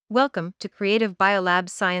Welcome to Creative Biolabs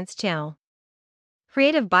Science Channel.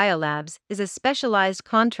 Creative Biolabs is a specialized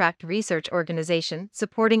contract research organization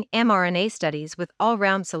supporting mRNA studies with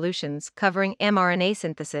all-round solutions covering mRNA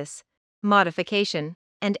synthesis, modification,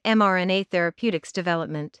 and mRNA therapeutics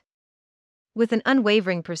development. With an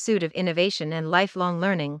unwavering pursuit of innovation and lifelong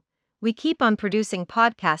learning, we keep on producing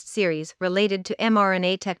podcast series related to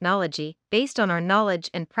mRNA technology based on our knowledge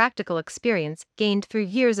and practical experience gained through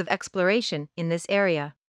years of exploration in this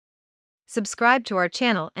area. Subscribe to our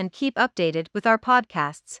channel and keep updated with our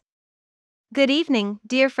podcasts. Good evening,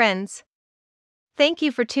 dear friends. Thank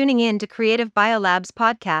you for tuning in to Creative Biolabs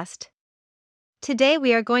podcast. Today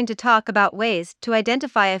we are going to talk about ways to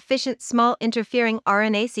identify efficient small interfering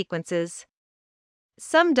RNA sequences.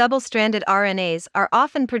 Some double-stranded RNAs are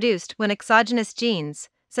often produced when exogenous genes,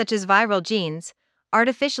 such as viral genes,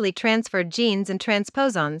 artificially transferred genes and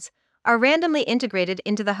transposons, are randomly integrated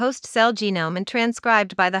into the host cell genome and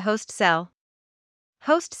transcribed by the host cell.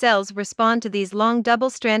 Host cells respond to these long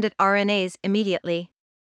double-stranded RNAs immediately.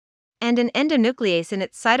 And an endonuclease in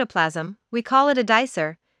its cytoplasm, we call it a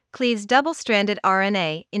dicer, cleaves double-stranded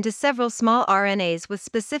RNA into several small RNAs with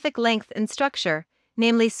specific length and structure,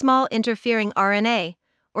 namely small interfering RNA,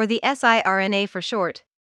 or the siRNA for short.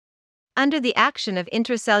 Under the action of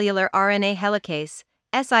intracellular RNA helicase,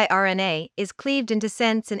 siRNA is cleaved into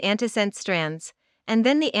sense and antisense strands, and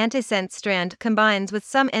then the antisense strand combines with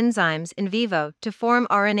some enzymes in vivo to form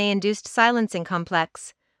RNA-induced silencing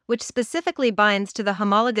complex, which specifically binds to the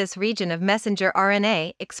homologous region of messenger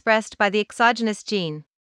RNA expressed by the exogenous gene.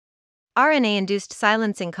 RNA-induced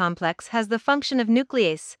silencing complex has the function of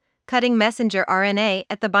nuclease, cutting messenger RNA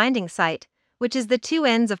at the binding site, which is the two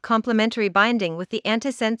ends of complementary binding with the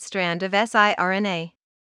antisense strand of siRNA.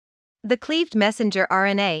 The cleaved messenger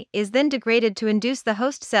RNA is then degraded to induce the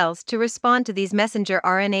host cells to respond to these messenger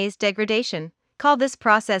RNA's degradation. Call this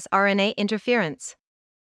process RNA interference.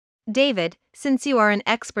 David, since you are an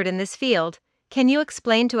expert in this field, can you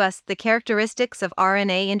explain to us the characteristics of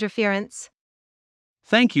RNA interference?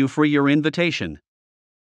 Thank you for your invitation.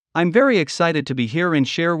 I'm very excited to be here and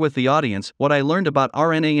share with the audience what I learned about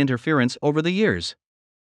RNA interference over the years.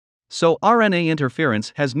 So, RNA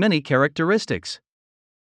interference has many characteristics.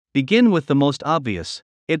 Begin with the most obvious.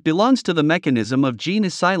 It belongs to the mechanism of gene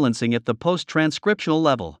silencing at the post-transcriptional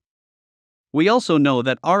level. We also know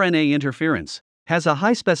that RNA interference has a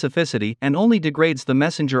high specificity and only degrades the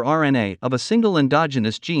messenger RNA of a single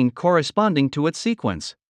endogenous gene corresponding to its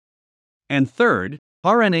sequence. And third,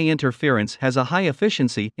 RNA interference has a high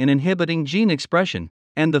efficiency in inhibiting gene expression,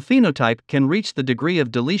 and the phenotype can reach the degree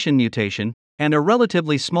of deletion mutation, and a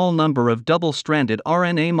relatively small number of double-stranded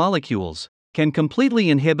RNA molecules can completely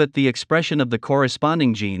inhibit the expression of the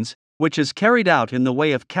corresponding genes, which is carried out in the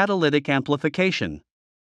way of catalytic amplification.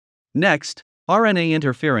 Next, RNA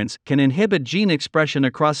interference can inhibit gene expression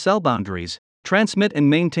across cell boundaries, transmit and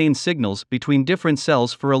maintain signals between different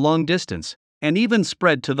cells for a long distance, and even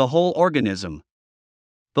spread to the whole organism.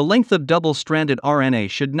 The length of double-stranded RNA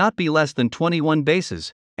should not be less than 21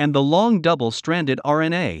 bases, and the long double-stranded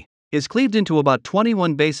RNA is cleaved into about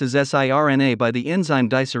 21 bases siRNA by the enzyme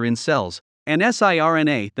dicer in cells, and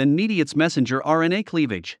siRNA then mediates messenger RNA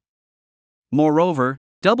cleavage. Moreover,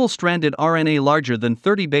 double-stranded RNA larger than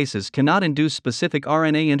 30 bases cannot induce specific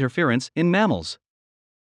RNA interference in mammals.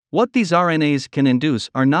 What these RNAs can induce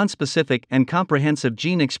are nonspecific and comprehensive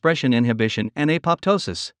gene expression inhibition and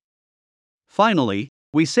apoptosis. Finally,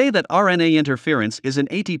 we say that RNA interference is an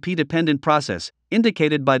ATP-dependent process,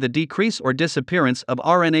 indicated by the decrease or disappearance of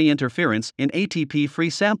RNA interference in ATP-free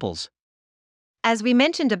samples. As we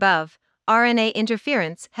mentioned above, RNA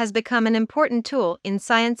interference has become an important tool in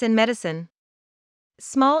science and medicine.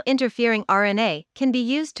 Small interfering RNA can be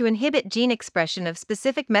used to inhibit gene expression of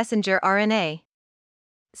specific messenger RNA.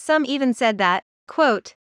 Some even said that,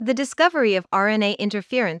 quote, the discovery of RNA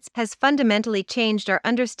interference has fundamentally changed our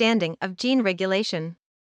understanding of gene regulation.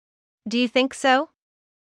 Do you think so?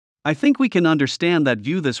 I think we can understand that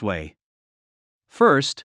view this way.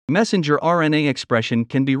 First, messenger RNA expression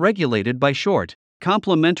can be regulated by short,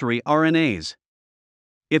 complementary RNAs.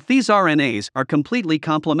 If these RNAs are completely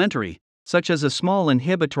complementary, such as a small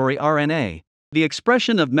inhibitory RNA, the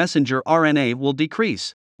expression of messenger RNA will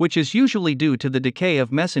decrease, which is usually due to the decay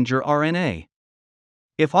of messenger RNA.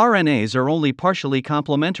 If RNAs are only partially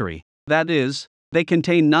complementary, that is, they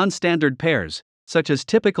contain non-standard pairs, such as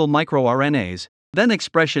typical microRNAs, then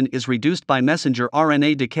expression is reduced by messenger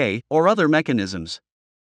RNA decay or other mechanisms.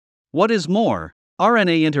 What is more,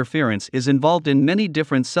 RNA interference is involved in many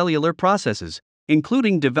different cellular processes,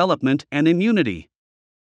 including development and immunity.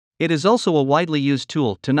 It is also a widely used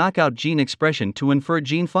tool to knock out gene expression to infer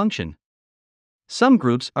gene function. Some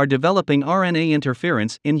groups are developing RNA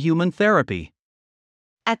interference in human therapy.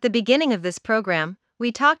 At the beginning of this program,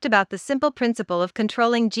 we talked about the simple principle of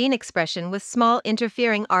controlling gene expression with small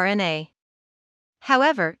interfering RNA.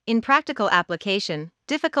 However, in practical application,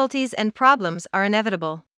 difficulties and problems are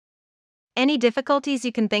inevitable. Any difficulties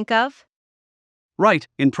you can think of? Right,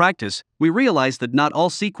 in practice, we realize that not all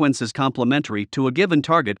sequences complementary to a given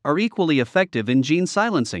target are equally effective in gene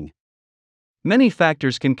silencing. Many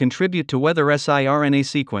factors can contribute to whether siRNA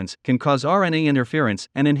sequence can cause RNA interference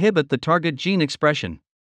and inhibit the target gene expression.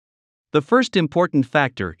 The first important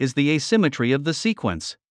factor is the asymmetry of the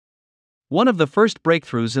sequence. One of the first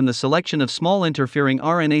breakthroughs in the selection of small interfering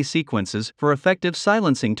RNA sequences for effective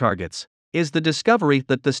silencing targets is the discovery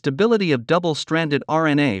that the stability of double-stranded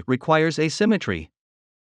RNA requires asymmetry.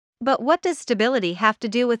 But what does stability have to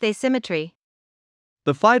do with asymmetry?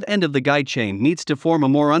 The 5' end of the guide chain needs to form a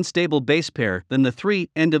more unstable base pair than the 3'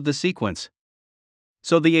 end of the sequence.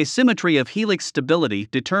 So the asymmetry of helix stability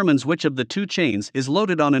determines which of the two chains is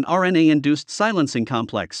loaded on an RNA-induced silencing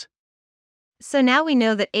complex. So now we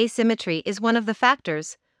know that asymmetry is one of the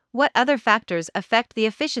factors. What other factors affect the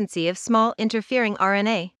efficiency of small interfering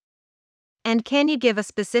RNA? And can you give a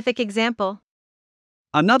specific example?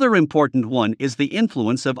 Another important one is the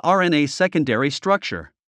influence of RNA secondary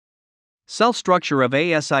structure. Self-structure of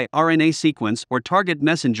a siRNA sequence or target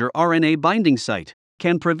messenger RNA binding site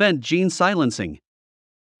can prevent gene silencing.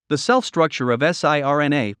 The self-structure of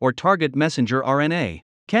siRNA or target messenger RNA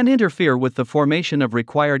can interfere with the formation of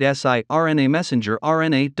required siRNA messenger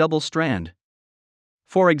RNA double-strand.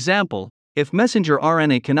 For example, if messenger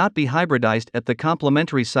RNA cannot be hybridized at the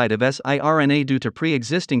complementary site of siRNA due to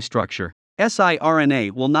pre-existing structure,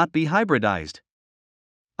 siRNA will not be hybridized.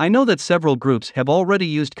 I know that several groups have already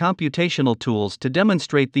used computational tools to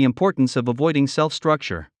demonstrate the importance of avoiding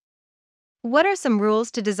self-structure. What are some rules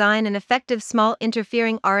to design an effective small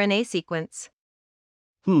interfering RNA sequence?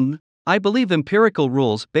 I believe empirical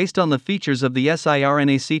rules based on the features of the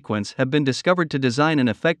siRNA sequence have been discovered to design an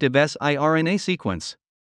effective siRNA sequence.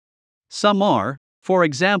 Some are, for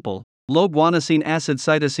example, low guanosine acid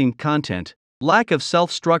cytosine content, lack of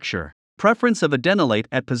self-structure, preference of adenylate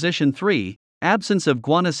at position 3, absence of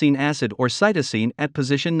guanosine acid or cytosine at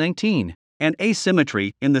position 19, and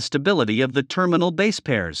asymmetry in the stability of the terminal base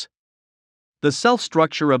pairs. The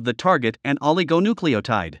self-structure of the target and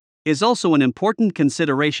oligonucleotide is also an important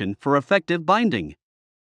consideration for effective binding.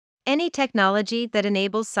 Any technology that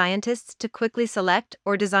enables scientists to quickly select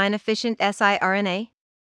or design efficient siRNA?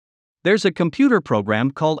 There's a computer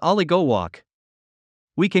program called OligoWalk.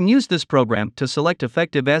 We can use this program to select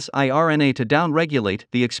effective siRNA to downregulate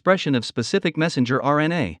the expression of specific messenger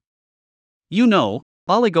RNA.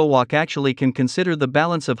 OligoWalk actually can consider the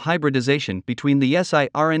balance of hybridization between the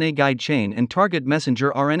siRNA guide chain and target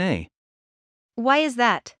messenger RNA. Why is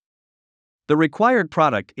that? The required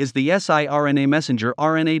product is the siRNA messenger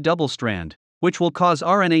RNA double-strand, which will cause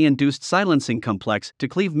RNA-induced silencing complex to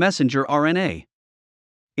cleave messenger RNA.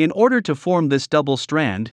 In order to form this double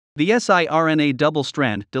strand, the siRNA double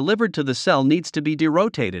strand delivered to the cell needs to be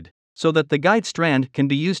derotated, so that the guide strand can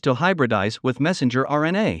be used to hybridize with messenger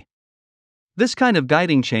RNA. This kind of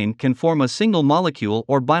guiding chain can form a single molecule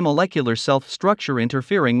or bimolecular self-structure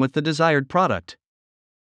interfering with the desired product.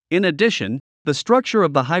 In addition, the structure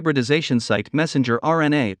of the hybridization site messenger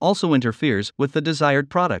RNA also interferes with the desired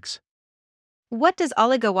products. What does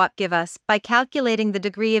OligoWalk give us by calculating the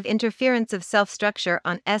degree of interference of self-structure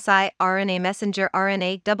on siRNA messenger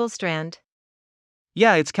RNA double-strand?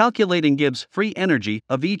 It's calculating Gibbs free energy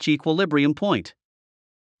of each equilibrium point.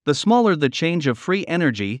 The smaller the change of free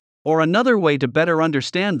energy, or another way to better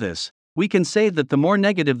understand this, we can say that the more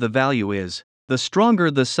negative the value is, the stronger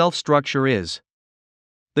the self-structure is.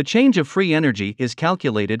 The change of free energy is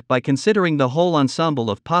calculated by considering the whole ensemble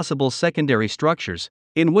of possible secondary structures,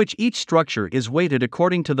 in which each structure is weighted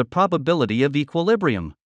according to the probability of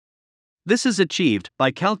equilibrium. This is achieved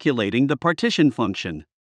by calculating the partition function.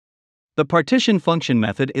 The partition function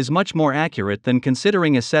method is much more accurate than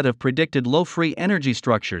considering a set of predicted low free energy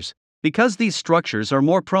structures, because these structures are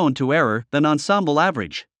more prone to error than ensemble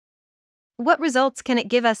average. What results can it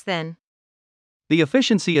give us then? The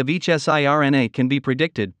efficiency of each siRNA can be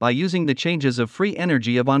predicted by using the changes of free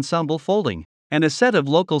energy of ensemble folding, and a set of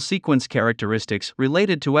local sequence characteristics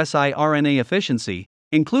related to siRNA efficiency,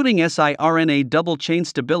 including siRNA double chain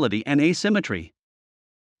stability and asymmetry.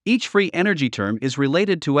 Each free energy term is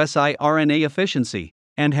related to siRNA efficiency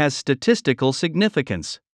and has statistical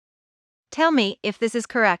significance. Tell me if this is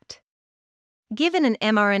correct. Given an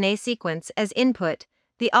mRNA sequence as input,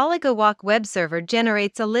 the OligoWalk web server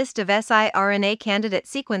generates a list of siRNA candidate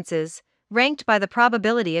sequences, ranked by the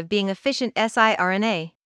probability of being efficient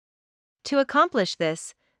siRNA. To accomplish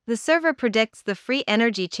this, the server predicts the free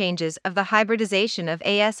energy changes of the hybridization of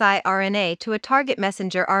siRNA to a target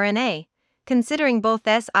messenger RNA, considering both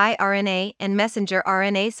siRNA and messenger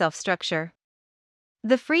RNA self-structure.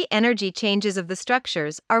 The free energy changes of the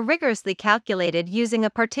structures are rigorously calculated using a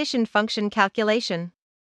partition function calculation.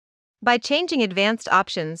 By changing advanced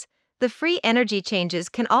options, the free energy changes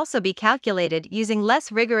can also be calculated using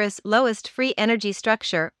less rigorous lowest free energy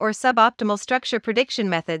structure or suboptimal structure prediction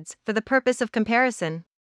methods for the purpose of comparison.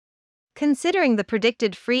 Considering the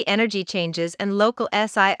predicted free energy changes and local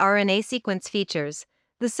siRNA sequence features,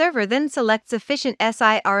 the server then selects efficient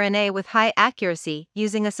siRNA with high accuracy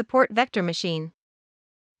using a support vector machine.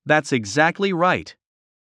 That's exactly right.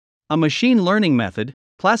 A machine learning method,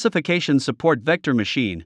 classification support vector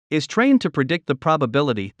machine, is trained to predict the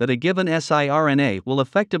probability that a given siRNA will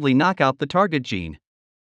effectively knock out the target gene.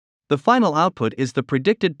 The final output is the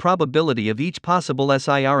predicted probability of each possible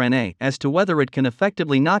siRNA as to whether it can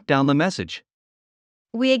effectively knock down the message.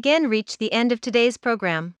 We again reach the end of today's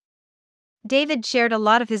program. David shared a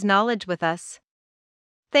lot of his knowledge with us.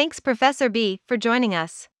 Thanks, Professor B, for joining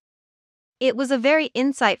us. It was a very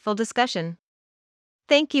insightful discussion.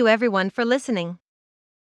 Thank you everyone for listening.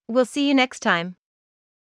 We'll see you next time.